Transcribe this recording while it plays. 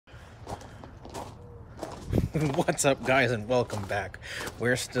What's up, guys, and welcome back.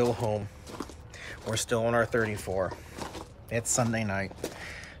 We're still home. We're still on our 34. It's Sunday night,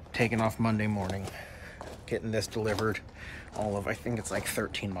 taking off Monday morning, getting this delivered. I think it's like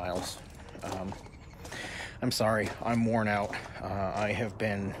 13 miles. I'm sorry, I'm worn out. I have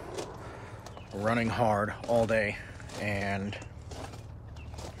been running hard all day, and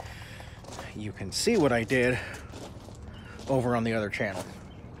you can see what I did over on the other channel.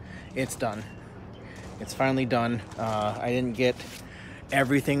 It's done. It's finally done. I didn't get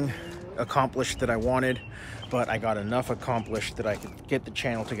everything accomplished that I wanted, but I got enough accomplished that I could get the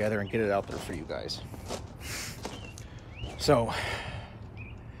channel together and get it out there for you guys. So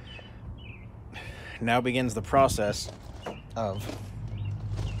now begins the process of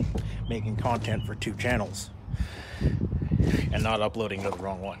making content for 2 channels and not uploading to the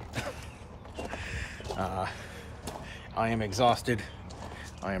wrong one. I am exhausted.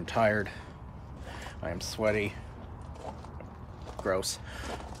 I am tired. I am sweaty. Gross.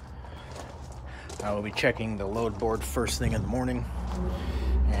 I will be checking the load board first thing in the morning,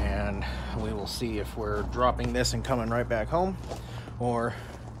 and we will see if we're dropping this and coming right back home, or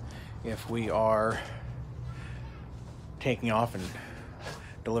if we are taking off and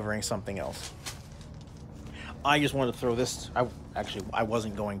delivering something else. I just wanted to throw this, I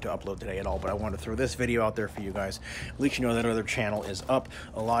wasn't going to upload today at all, but I wanted to throw this video out there for you guys. At least you know that other channel is up,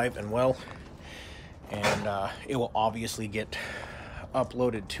 alive, and well, and it will obviously get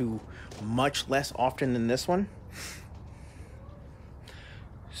uploaded to much less often than this one.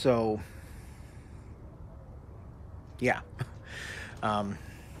 So yeah,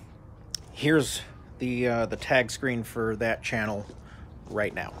 here's the tag screen for that channel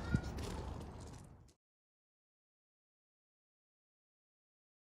right now.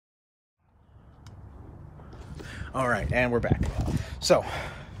 All right, and we're back. So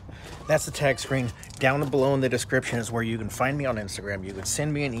that's the tag screen. Down below in the description is where you can find me on Instagram. You can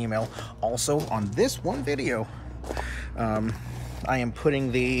send me an email. Also, on this one video, I am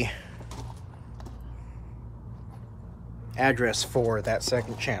putting the address for that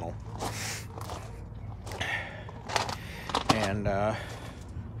second channel. And like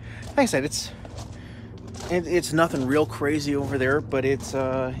I said, it's nothing real crazy over there, but it's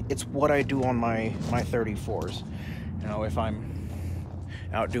what I do on my 34s. You know, if I'm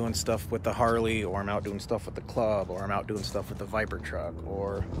out doing stuff with the Harley, or I'm out doing stuff with the club, or I'm out doing stuff with the Viper truck,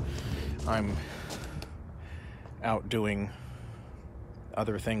 or I'm out doing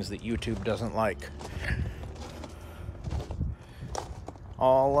other things that YouTube doesn't like.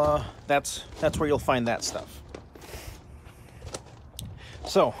 That's where you'll find that stuff.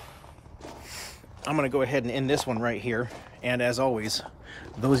 So I'm gonna go ahead and end this one right here. And as always,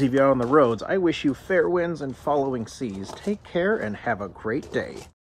 those of you out on the roads, I wish you fair winds and following seas. Take care and have a great day.